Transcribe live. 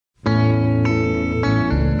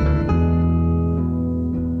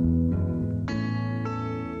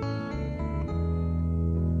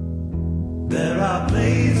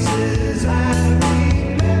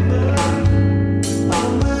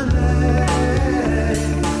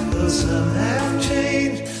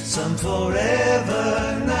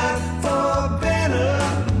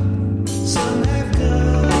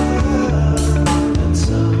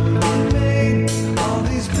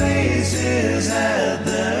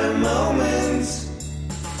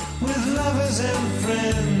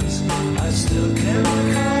still can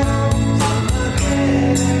recall some are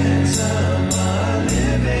dead and some are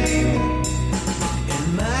living.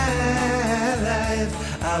 In my life,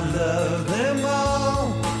 I've loved them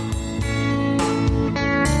all.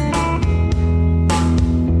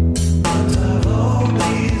 But of all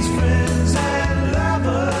these friends and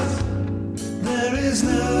lovers, there is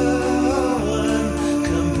no one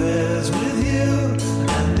compares with you.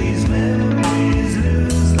 And these memories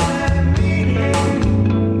lose their meaning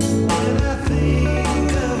when I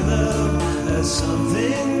think of love as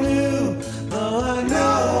something new. Though I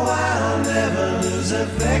know I'll never lose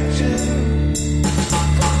affection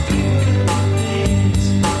for people and things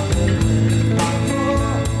that went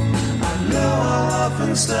before. I know I'll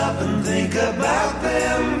often stop and think about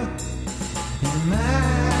them. In my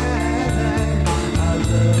life, I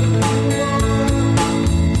love you all.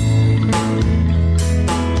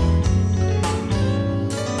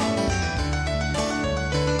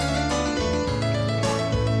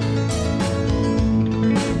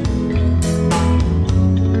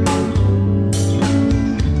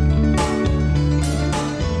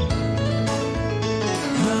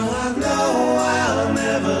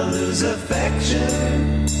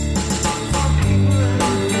 Affection for people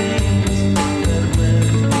and things that went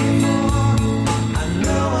before. I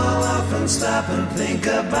know I'll often stop and think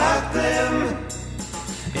about them.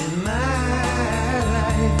 In my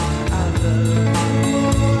life, I love you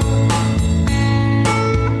more.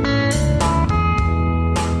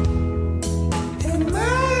 In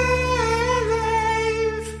my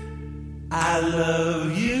life, I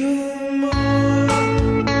love you.